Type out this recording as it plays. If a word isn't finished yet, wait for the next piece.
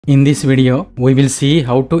In this video, we will see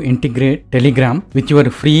how to integrate Telegram with your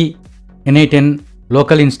free n8n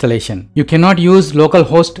local installation. You cannot use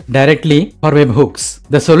localhost directly for webhooks.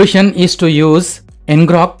 The solution is to use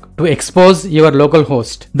ngrok to expose your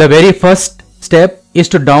localhost. The very first step is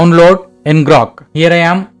to download ngrok. Here I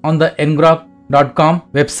am on the ngrok.com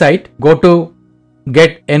website. Go to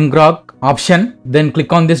Get ngrok option, then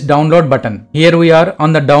click on this download button. Here we are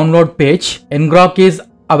on the download page. Ngrok is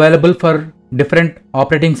available for different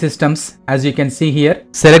operating systems, as you can see here.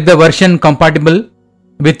 Select the version compatible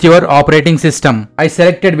with your operating system. I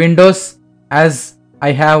selected Windows as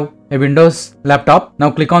I have a Windows laptop.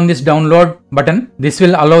 Now click on this download button. This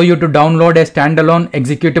will allow you to download a standalone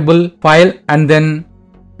executable file and then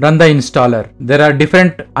run the installer. There are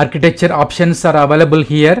different architecture options are available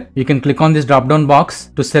here. You can click on this drop down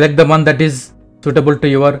box to select the one that is suitable to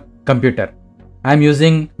your computer. I am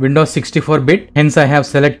using Windows 64-bit, hence I have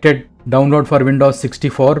selected download for Windows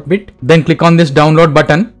 64-bit. Then click on this download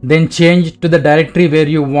button, then change to the directory where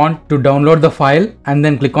you want to download the file and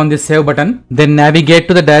then click on this save button. Then navigate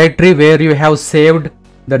to the directory where you have saved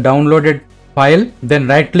the downloaded file. Then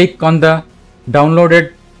right click on the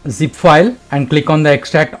downloaded zip file and click on the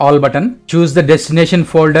extract all button. Choose the destination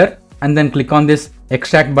folder and then click on this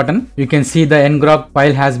extract button. You can see the ngrok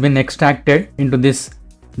file has been extracted into this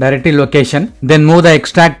directory location. Then move the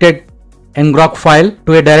extracted ngrok file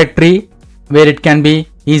to a directory where it can be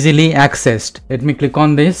easily accessed. Let me click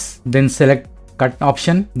on this, then select cut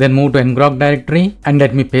option, then move to ngrok directory and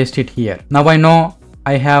let me paste it here. Now I know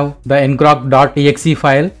I have the ngrok.exe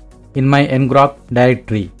file in my ngrok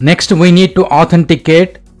directory. Next we need to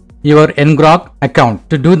authenticate your ngrok account.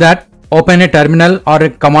 To do that, open a terminal or a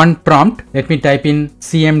command prompt. Let me type in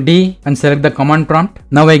cmd and select the command prompt.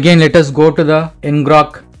 Now again let us go to the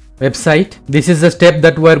ngrok website. This is the step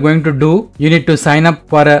that we are going to do. You need to sign up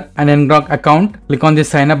for an ngrok account. Click on this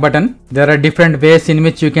sign up button. There are different ways in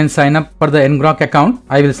which you can sign up for the ngrok account.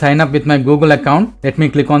 I will sign up with my Google account. Let me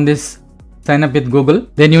click on this sign up with Google.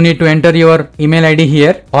 Then you need to enter your email ID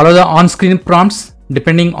here. Follow the on-screen prompts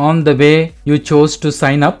depending on the way you chose to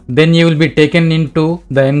sign up. Then you will be taken into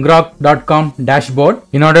the ngrok.com dashboard.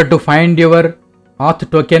 In order to find your auth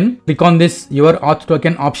token, click on this your auth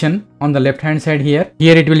token option on the left hand side here.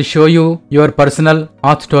 Here it will show you your personal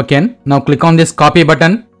auth token. Now click on this copy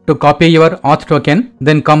button to copy your auth token.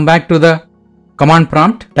 Then come back to the command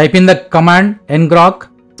prompt. Type in the command ngrok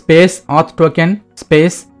space auth token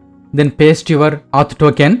space, then paste your auth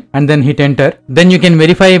token and then hit enter. Then you can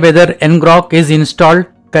verify whether ngrok is installed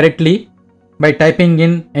correctly by typing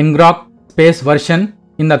in ngrok space version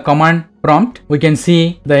in the command prompt. We can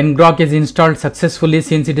see the ngrok is installed successfully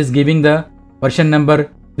since it is giving the version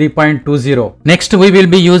number 3.20. Next we will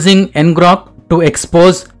be using ngrok to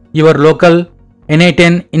expose your local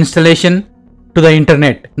n8n installation to the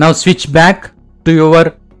internet. Now switch back to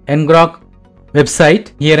your ngrok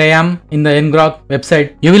website. Here I am in the ngrok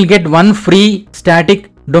website. You will get one free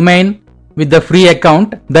static domain with the free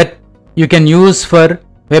account that you can use for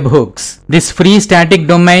webhooks. This free static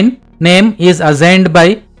domain name is assigned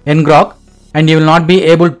by ngrok and you will not be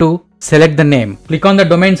able to select the name. Click on the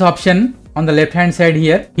domains option on the left hand side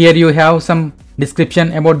here. Here you have some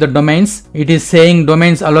description about the domains. It is saying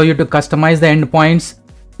domains allow you to customize the endpoints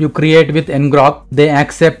you create with ngrok. They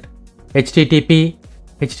accept HTTP,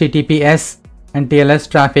 HTTPS and TLS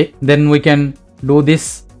traffic. Then we can do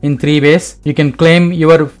this in three ways. You can claim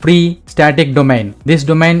your free static domain. This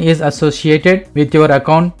domain is associated with your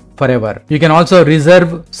account forever. You can also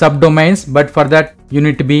reserve subdomains, but for that you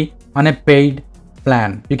need to be on a paid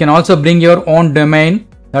plan. You can also bring your own domain.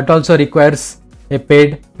 That also requires a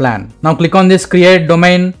paid plan. Now click on this create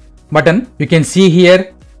domain button. You can see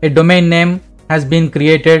here a domain name has been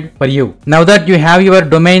created for you. Now that you have your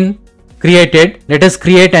domain created, let us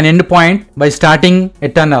create an endpoint by starting a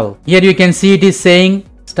tunnel. Here you can see it is saying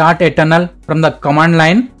start a tunnel from the command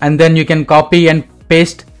line, and then you can copy and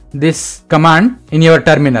paste this command in your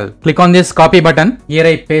terminal. Click on this copy button. Here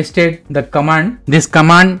I pasted the command. This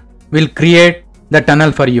command will create the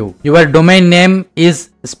tunnel for you. Your domain name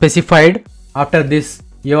is specified after this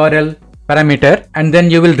URL parameter, and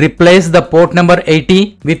then you will replace the port number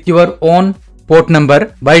 80 with your own port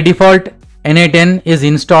number. By default n8n is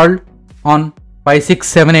installed on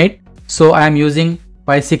 5678, so I am using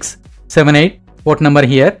 5678 port number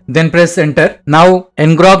here. Then press enter. Now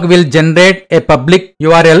ngrok will generate a public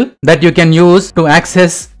URL that you can use to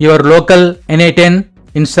access your local n8n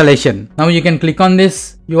installation. Now you can click on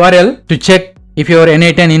this URL to check if your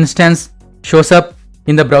n8n instance shows up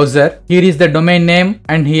in the browser. Here is the domain name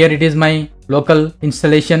and here it is my local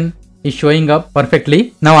installation is showing up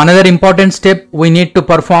perfectly. Now another important step we need to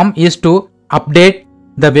perform is to update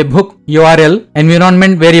the webhook URL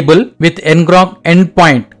environment variable with ngrok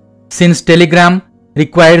endpoint, since Telegram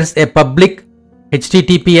requires a public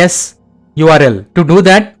HTTPS URL. To do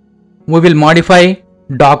that, we will modify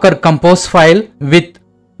Docker compose file with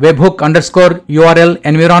webhook_URL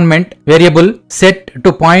environment variable set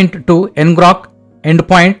to point to ngrok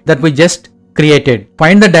endpoint that we just created.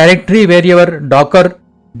 Find the directory where your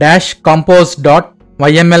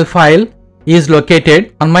docker-compose.yml file is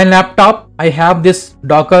located. On my laptop, I have this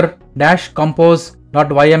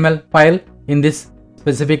docker-compose.yml file in this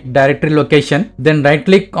specific directory location. Then right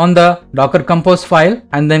click on the Docker compose file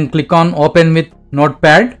and then click on open with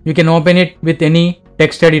Notepad. You can open it with any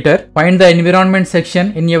text editor. Find the environment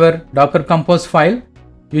section in your Docker compose file.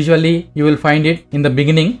 Usually you will find it in the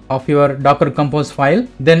beginning of your Docker compose file.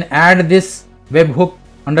 Then add this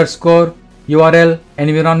webhook_URL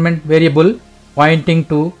environment variable pointing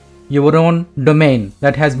to your own domain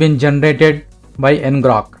that has been generated by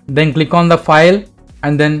ngrok. Then click on the file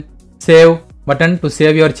and then save button to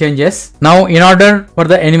save your changes. Now in order for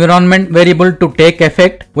the environment variable to take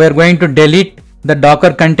effect, we are going to delete the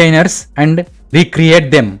Docker containers and recreate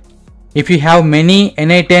them. If you have many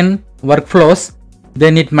n8n workflows,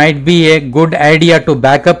 then it might be a good idea to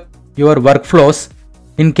back up your workflows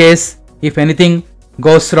in case if anything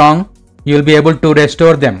goes wrong, you will be able to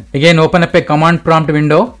restore them. Again, open up a command prompt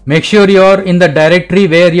window. Make sure you are in the directory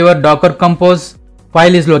where your Docker compose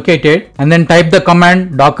file is located and then type the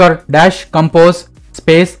command docker-compose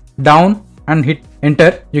space down and hit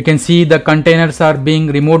enter. You can see the containers are being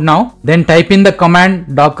removed now. Then type in the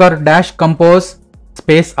command docker-compose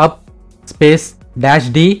space up space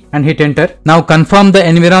 -d and hit enter. Now confirm the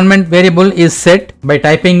environment variable is set by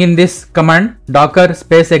typing in this command docker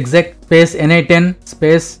space exec space n8n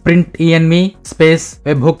space printenv space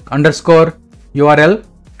webhook_URL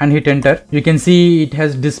and hit enter. You can see it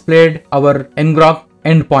has displayed our ngrok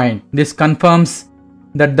endpoint. This confirms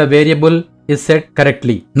that the variable is set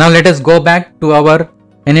correctly. Now let us go back to our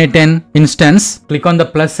n8n instance. Click on the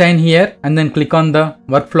plus sign here and then click on the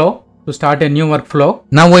workflow to start a new workflow.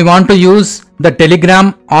 Now we want to use the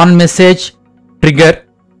Telegram on message trigger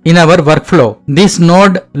in our workflow. This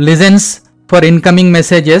node listens for incoming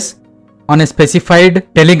messages on a specified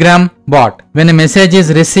Telegram bot. When a message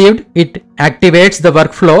is received, it activates the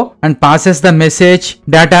workflow and passes the message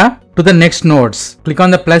data to the next nodes. Click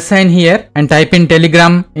on the plus sign here and type in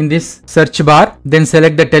Telegram in this search bar. Then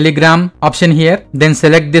select the Telegram option here. Then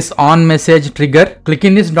select this on message trigger. Click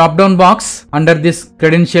in this drop down box under this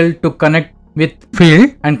credential to connect with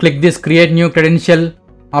field and click this create new credential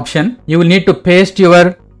option. You will need to paste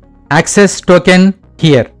your access token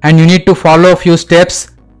here and you need to follow a few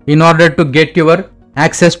steps in order to get your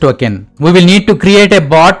access token. We will need to create a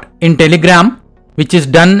bot in Telegram which is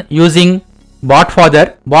done using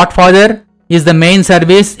BotFather. BotFather is the main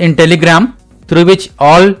service in Telegram through which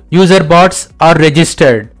all user bots are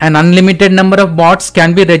registered. An unlimited number of bots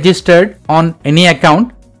can be registered on any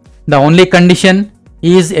account. The only condition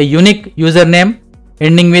is a unique username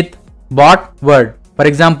ending with bot word. For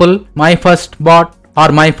example, my first bot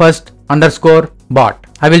or my first_bot.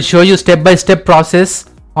 I will show you step-by-step process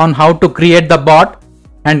on how to create the bot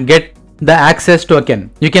and get the access token.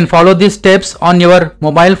 You can follow these steps on your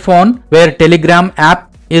mobile phone where Telegram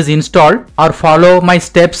app is installed, or follow my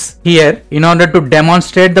steps here. In order to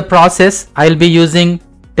demonstrate the process, I'll be using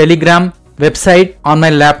Telegram website on my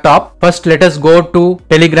laptop. First, let us go to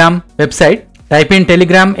Telegram website. Type in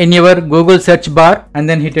Telegram in your Google search bar and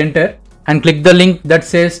then hit enter and click the link that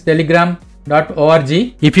says telegram.org.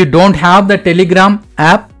 If you don't have the Telegram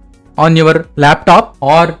app on your laptop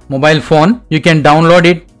or mobile phone, you can download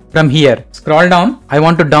it from here. Scroll down. I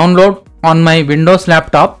want to download on my Windows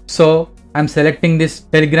laptop, so I'm selecting this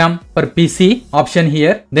Telegram for PC option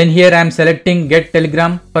here. Then here I'm selecting get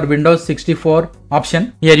Telegram for Windows 64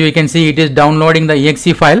 option. Here you can see it is downloading the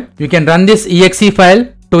exe file. You can run this exe file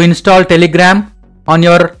to install Telegram on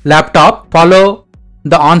your laptop. Follow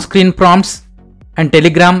the on-screen prompts and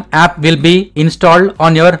Telegram app will be installed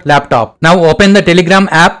on your laptop. Now open the Telegram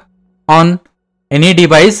app on any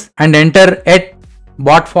device and enter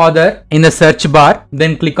 @BotFather in the search bar.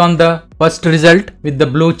 Then click on the first result with the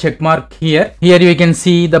blue check mark here. Here you can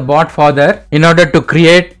see the BotFather. In order to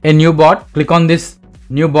create a new bot, click on this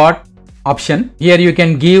new bot option. Here you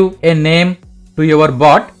can give a name to your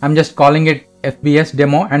bot. I'm just calling it FBS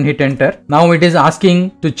demo and hit enter. Now it is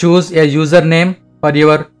asking to choose a username for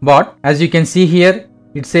your bot. As you can see here,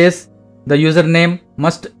 it says the username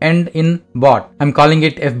must end in bot. I'm calling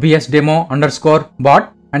it FBS demo_bot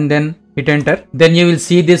and then hit enter. Then you will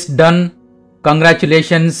see this done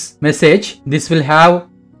congratulations message. This will have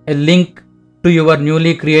a link to your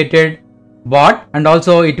newly created bot, and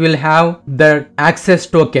also it will have the access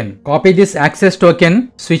token. Copy this access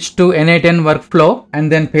token, switch to n8n workflow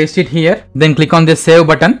and then paste it here. Then click on this save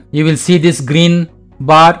button. You will see this green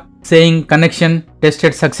bar saying connection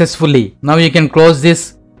tested successfully. Now you can close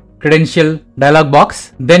this credential dialog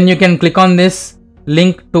box. Then you can click on this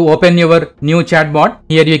link to open your new chatbot.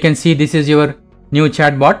 Here you can see this is your new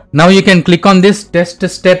chatbot. Now you can click on this test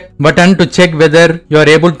step button to check whether you are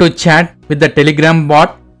able to chat with the Telegram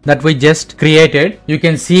bot that we just created. You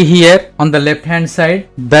can see here on the left hand side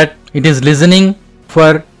that it is listening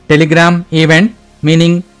for Telegram event,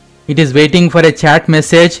 meaning it is waiting for a chat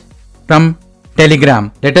message from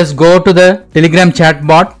Telegram. Let us go to the Telegram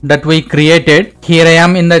chatbot that we created. Here I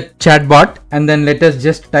am in the chatbot, and then let us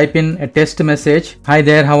just type in a test message. Hi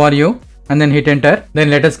there, how are you? And then hit enter. Then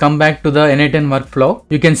let us come back to the n8n workflow.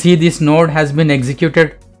 You can see this node has been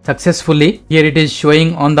executed successfully. Here it is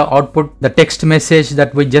showing on the output the text message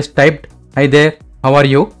that we just typed. Hi there, how are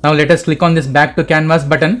you? Now let us click on this back to canvas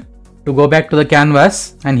button to go back to the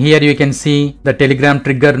canvas, and here you can see the Telegram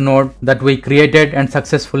trigger node that we created and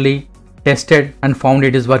successfully tested and found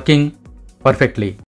it is working perfectly.